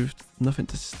removed. Nothing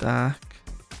to stack.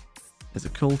 There's a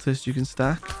cultist you can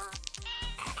stack.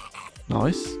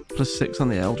 Nice. +6 on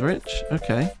the Eldritch.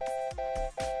 Okay.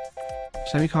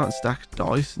 Shame you can't stack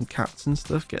dice and cats and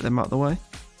stuff. Get them out of the way.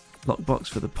 Lockbox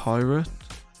for the pirate.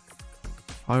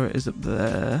 Pirate is up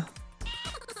there.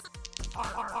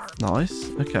 Nice.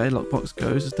 Okay, lockbox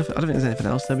goes. I don't think there's anything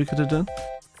else there we could have done.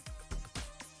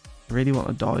 I really want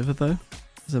a diver though.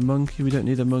 There's a monkey. We don't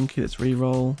need a monkey. Let's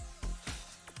re-roll.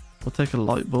 We'll take a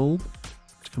light bulb,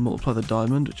 which can multiply the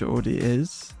diamond, which it already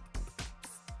is.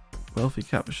 Wealthy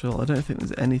capsule. I don't think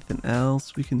there's anything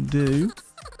else we can do.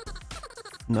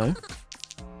 No.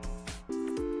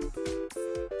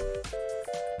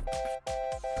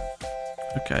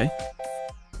 Okay.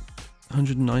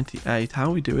 198. How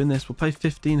are we doing this? We'll pay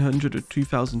 1500 or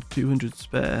 2200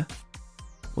 spare.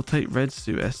 We'll take red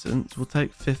suit essence. We'll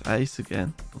take fifth ace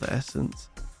again for the essence.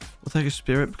 We'll take a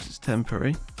spirit because it's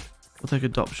temporary. We'll take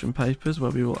adoption papers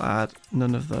where we will add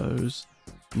none of those,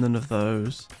 none of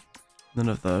those, none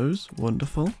of those.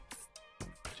 Wonderful.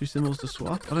 2 symbols to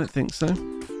swap? I don't think so. I don't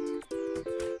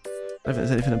think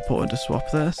there's anything important to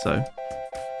swap there, so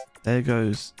there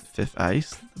goes fifth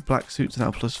ace. The black suit's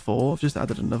now +4. I've just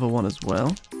added another one as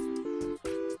well.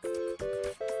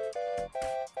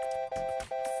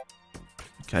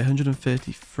 Okay,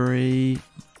 133.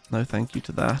 No thank you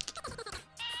to that.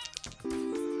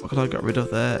 What could I get rid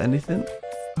of there? Anything?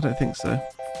 I don't think so.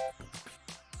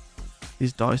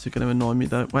 These dice are going to annoy me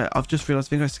though. Wait, I've just realised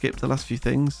I think I skipped the last few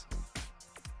things.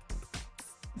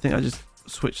 I think I just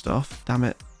switched off. Damn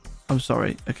it. I'm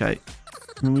sorry. Okay.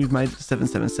 I mean, we've made it to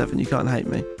 777. You can't hate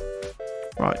me.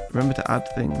 Right. Remember to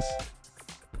add things.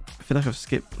 I feel like I've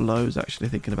skipped loads actually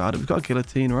thinking about it. We've got a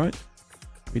guillotine, right?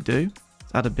 We do.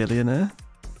 Let's add a billionaire.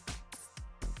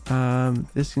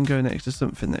 This can go next to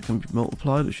something that can be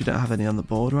multiplied, which we don't have any on the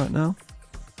board right now.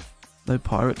 No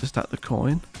pirate to stack the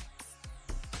coin.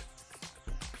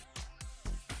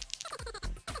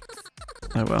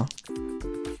 Oh well.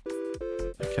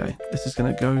 Okay, this is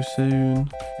gonna go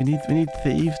soon. We need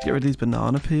thieves to get rid of these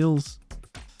banana peels.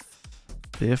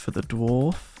 Beer for the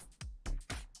dwarf.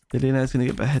 Billionaire's gonna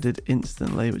get beheaded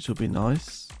instantly, which will be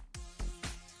nice.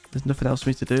 There's nothing else for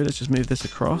me to do. Let's just move this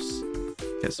across.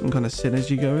 Get some kind of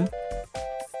synergy going.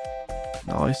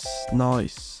 Nice,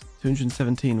 nice.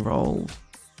 217 rolled.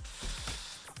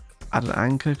 Add an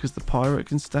anchor because the pirate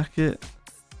can stack it.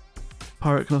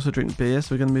 Pirate can also drink beer,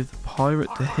 so we're going to move the pirate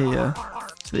to here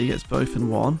so that he gets both in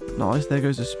one. Nice, there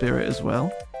goes the spirit as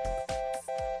well.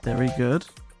 Very good.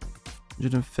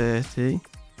 130.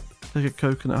 Take a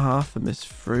coconut half for Miss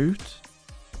Fruit.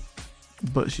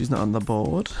 But she's not on the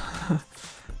board.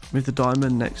 Move the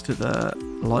diamond next to the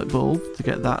light bulb to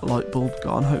get that light bulb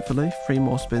gone, hopefully. 3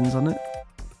 more spins on it.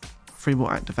 3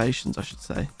 more activations, I should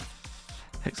say.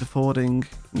 Hex of Hoarding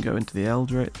can go into the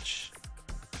Eldritch.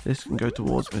 This can go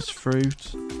towards Miss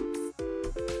Fruit.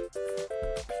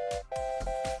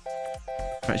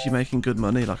 We're actually making good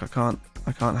money, like I can't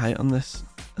hate on this.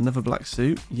 Another black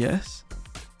suit, yes.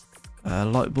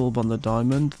 Light bulb on the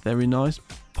diamond, very nice.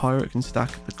 Pirate can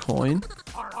stack the coin.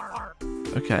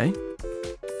 Okay.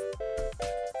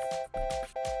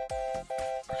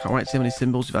 I can't wait to see how many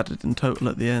symbols we've added in total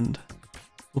at the end.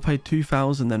 We'll pay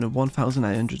 2,000 then with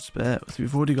 1,800 spare. So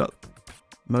we've already got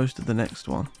most of the next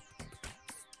one.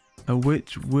 A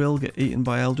witch will get eaten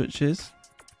by eldritches,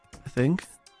 I think.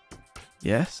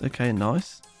 Yes, okay,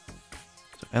 nice.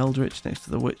 So eldritch next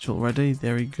to the witch already.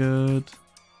 Very good.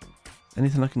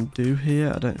 Anything I can do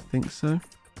here? I don't think so.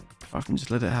 Or I can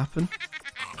just let it happen.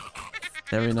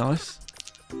 Very nice.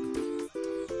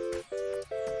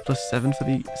 +7 for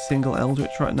the single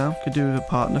eldritch right now. Could do with a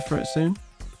partner for it soon.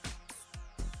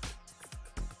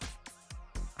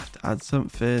 Have to add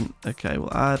something. Okay,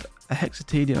 we'll add a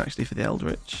hexatedium actually for the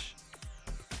eldritch.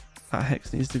 That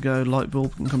hex needs to go. Light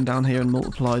bulb can come down here and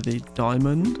multiply the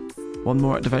diamond. 1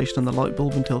 more activation on the light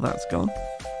bulb until that's gone.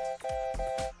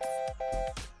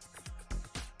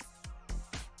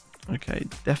 Okay,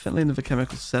 definitely another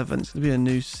chemical 7. It's going to be a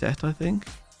new set, I think.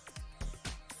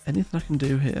 Anything I can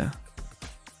do here?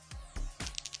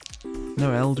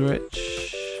 No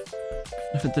eldritch.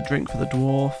 Nothing to drink for the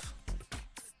dwarf.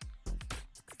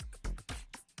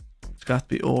 It's going to have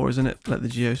to be ore, isn't it? Let the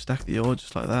geo stack the ore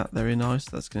just like that. Very nice.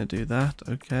 That's going to do that.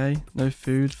 Okay. No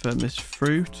food for Miss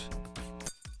Fruit.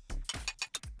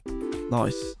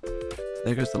 Nice.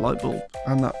 There goes the light bulb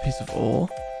and that piece of ore.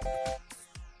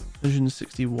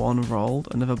 161 rolled.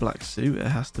 Another black suit. It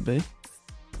has to be.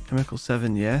 Chemical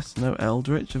 7, yes. No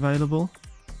eldritch available.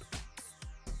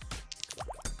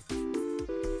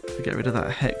 To get rid of that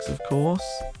hex, of course.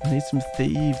 I need some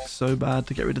thieves so bad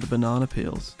to get rid of the banana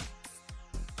peels.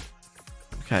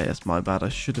 Okay, that's my bad. I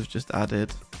should have just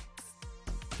added...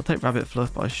 I'll take rabbit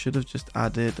fluff, but I should have just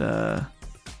added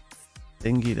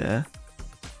thingy there.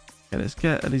 Okay, let's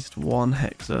get at least one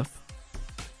hex up.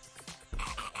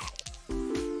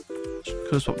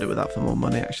 Could have swapped it with that for more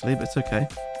money actually, but it's okay.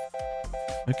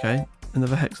 Okay,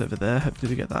 another hex over there.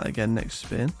 Hopefully we get that again next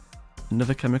spin.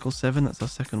 Another chemical 7, that's our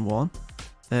second one.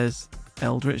 There's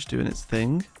Eldritch doing its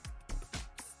thing.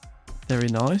 Very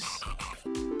nice.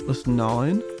 Plus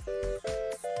 9.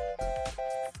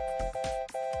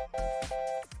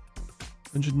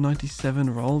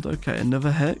 197 rolled. Okay,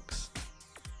 another hex.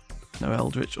 No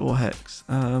Eldritch or hex.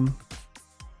 Can't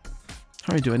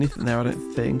really do anything there, I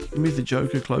don't think. You can move the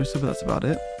Joker closer, but that's about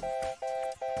it.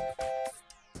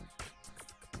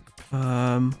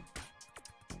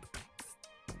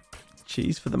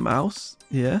 Cheese for the mouse.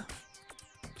 Yeah.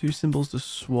 2 symbols to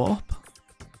swap.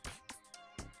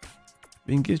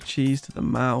 We can give cheese to the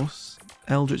mouse.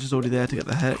 Eldritch is already there to get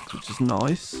the hex, which is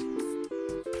nice.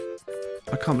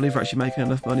 I can't believe we're actually making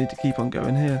enough money to keep on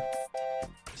going here.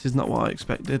 This is not what I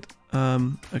expected.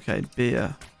 Okay,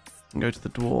 beer. And go to the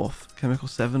dwarf. Chemical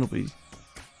 7 will be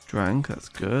drank. That's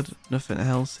good. Nothing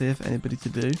else here for anybody to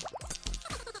do.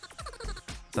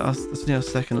 That's only our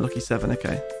second lucky 7.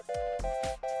 Okay.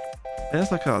 There's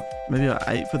like maybe our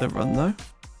 8 for the run though.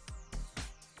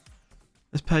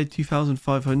 Let's pay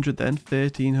 2,500 then.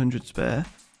 1,300 spare.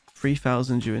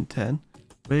 3,000 due in 10.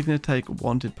 We're going to take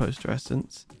Wanted Poster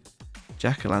Essence.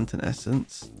 Jack-o'-lantern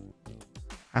Essence.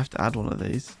 I have to add one of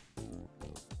these.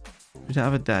 We don't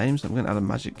have a dame, so I'm going to add a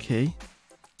magic key.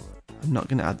 I'm not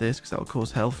going to add this because that will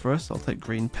cause hell for us. I'll take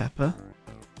green pepper.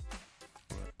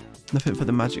 Nothing for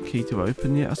the magic key to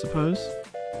open yet, I suppose.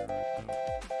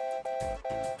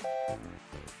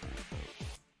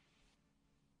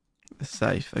 The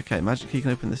safe. Okay, magic key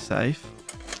can open the safe.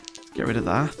 Get rid of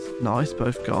that. Nice,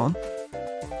 both gone.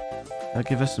 Now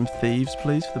give us some thieves,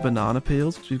 please, for the banana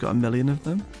peels, because we've got 1 million of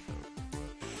them.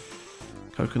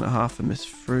 Coconut half for Miss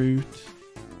Fruit.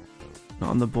 Not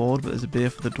on the board, but there's a beer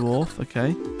for the dwarf.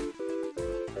 Okay.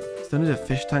 Still need a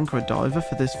fish tank or a diver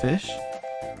for this fish.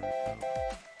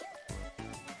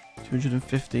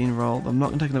 215 rolled. I'm not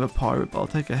going to take another pirate, but I'll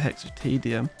take a hex of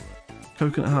tedium.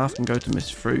 Coconut half can go to Miss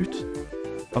Fruit.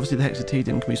 Obviously the hex of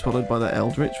tedium can be swallowed by the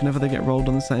Eldritch whenever they get rolled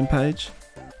on the same page.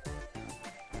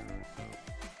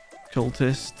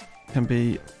 Cultist can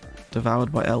be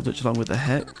devoured by Eldritch along with the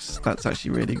hex. That's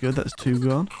actually really good. That's 2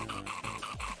 gone.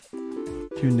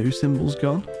 2 new symbols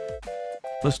gone.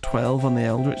 Plus 12 on the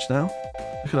Eldritch now.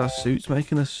 Look at our suits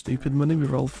making us stupid money. We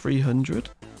roll 300.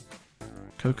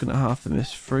 Coconut half for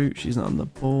Miss Fruit. She's not on the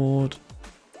board.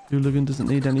 Hooligan doesn't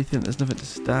need anything. There's nothing to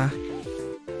stack.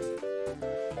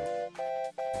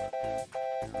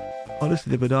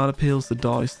 Honestly, the banana peels, the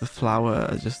dice, the flour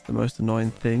are just the most annoying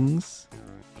things.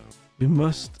 We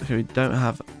must... Okay, we don't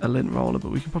have a lint roller, but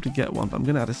we can probably get one. But I'm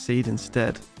going to add a seed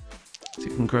instead. So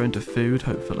it can grow into food,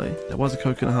 hopefully. There was a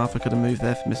coconut half I could have moved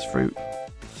there for Miss Fruit.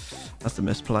 That's the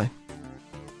misplay.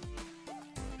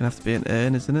 Gonna have to be an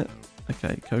urn, isn't it?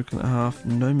 Okay, coconut half,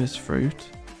 no Miss Fruit.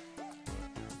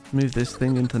 Move this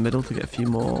thing into the middle to get a few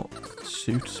more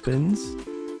suit spins.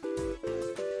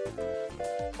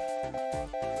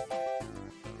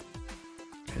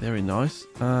 Okay, very nice.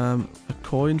 A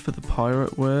coin for the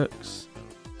pirate works.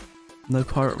 No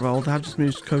pirate roll. They have just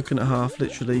moved coconut half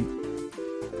literally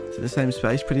to the same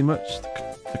space pretty much.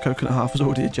 The coconut half was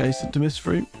already adjacent to Miss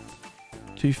Fruit.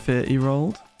 230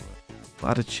 rolled. I'll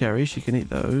add a cherry, she can eat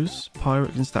those.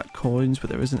 Pirate can stack coins, but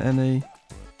there isn't any.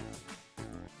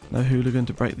 No hooligan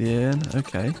to break the urn.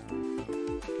 Okay.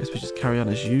 Guess we just carry on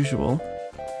as usual.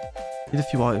 Need a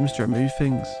few items to remove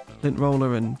things. Lint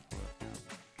roller and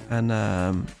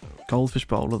goldfish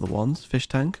bowl are the ones. Fish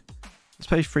tank. Let's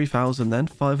pay 3,000 then.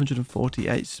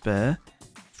 548 spare.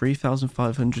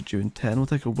 3,500 due in 10. We'll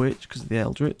take a witch because of the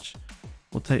Eldritch.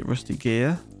 We'll take rusty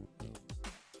gear.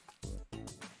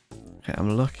 Okay,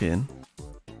 I'm looking.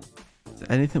 Is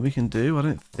there anything we can do? I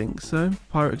don't think so.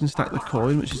 Pirate can stack the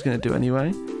coin, which he's going to do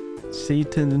anyway.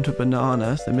 Seed turned into a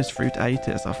banana, so Miss Fruit ate it.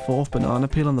 It's our 4th banana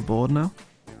peel on the board now.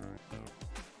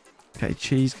 Okay,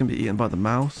 cheese can be eaten by the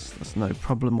mouse. That's no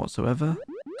problem whatsoever.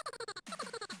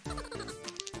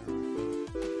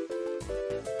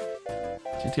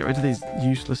 To get rid of these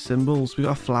useless symbols. We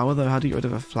got a flower though. How do you get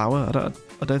rid of a flower?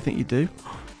 I don't think you do.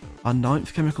 Our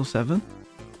 9th chemical 7.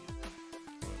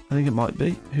 I think it might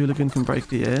be. Hooligan can break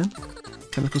the urn.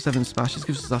 Chemical 7 smashes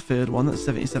gives us our 3rd one. That's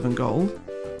 77 gold.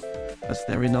 That's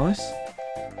very nice.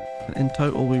 And in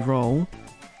total we roll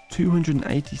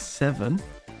 287.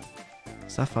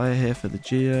 Sapphire here for the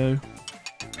Geo.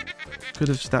 Could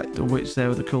have stacked the witch there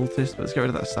with the cultist, but let's get rid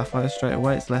of that sapphire straight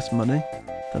away. It's less money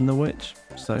than the witch.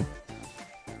 So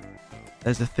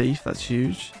there's a thief. That's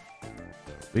huge.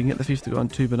 We can get the thief to go on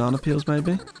 2 banana peels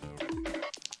maybe.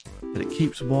 But it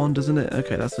keeps one, doesn't it?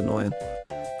 Okay, that's annoying.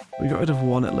 We got rid of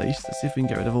one at least. Let's see if we can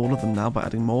get rid of all of them now by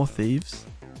adding more thieves.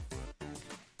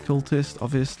 Cultist,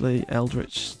 obviously.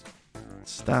 Eldritch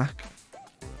stack.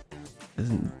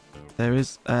 There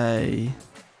is a...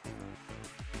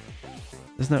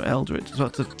 There's no Eldritch. I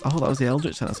thought that was the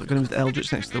Eldritch then. I was going to move the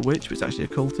Eldritch next to the Witch, but it's actually a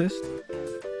Cultist.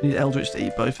 We need Eldritch to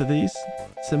eat both of these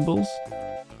symbols.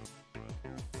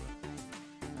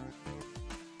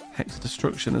 Hex of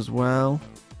Destruction as well.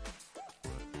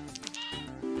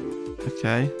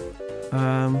 Okay.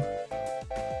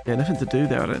 Yeah, nothing to do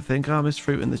there, I don't think. Miss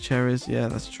Fruit and the Cherries. Yeah,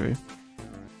 that's true.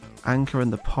 Anchor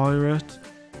and the Pirate.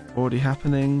 Already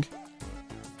happening.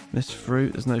 Miss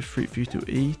Fruit. There's no fruit for you to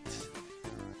eat.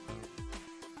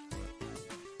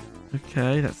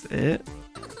 Okay, that's it.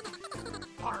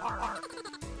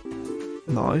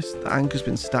 Nice. The anchor's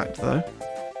been stacked though.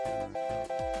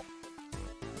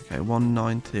 Okay,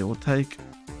 190. We'll take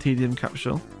Tedium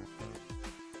Capsule.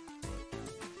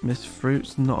 Miss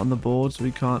Fruit's not on the board, so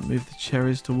we can't move the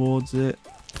cherries towards it.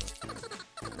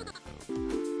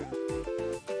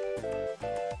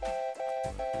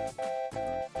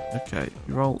 Okay,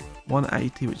 we roll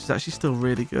 180, which is actually still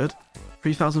really good.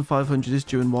 3,500 is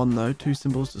due in one though. 2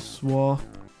 symbols to swap.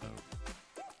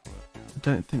 I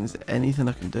don't think there's anything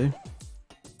I can do.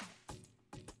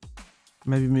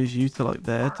 Maybe move you to like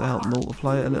there to help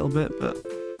multiply it a little bit, but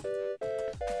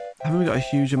haven't we got a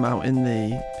huge amount in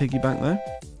the piggy bank though?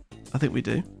 I think we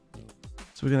do.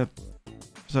 So we're gonna.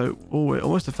 Oh, we're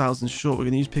almost 1,000 short. We're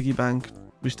gonna use piggy bank.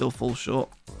 We still fall short.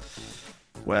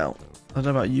 Well, I don't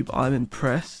know about you, but I'm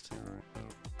impressed.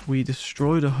 We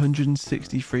destroyed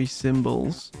 163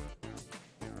 symbols.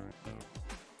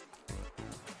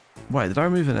 Wait, did I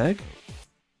remove an egg?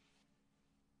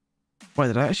 Wait,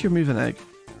 did I actually remove an egg?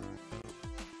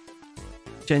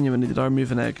 Genuinely, did I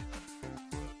remove an egg?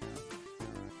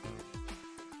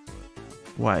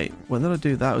 Wait, when did I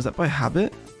do that? Was that by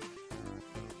habit?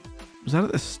 Was that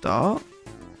at the start?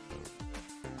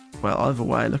 Well, either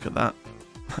way, look at that.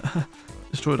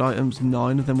 Destroyed items,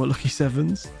 9 of them were lucky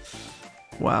 7s.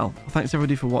 Wow. Well, thanks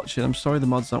everybody for watching. I'm sorry the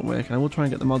mod's not working. I will try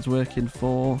and get the mods working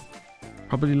for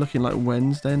probably looking like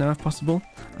Wednesday now if possible.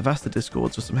 I've asked the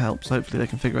Discords for some help, so hopefully they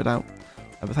can figure it out.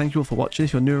 But thank you all for watching.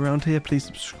 If you're new around here, please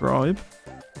subscribe.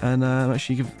 And make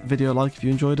sure you give the video a like if you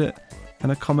enjoyed it.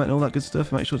 And a comment and all that good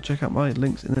stuff. Make sure to check out my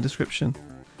links in the description.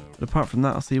 But apart from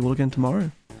that, I'll see you all again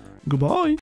tomorrow. Goodbye.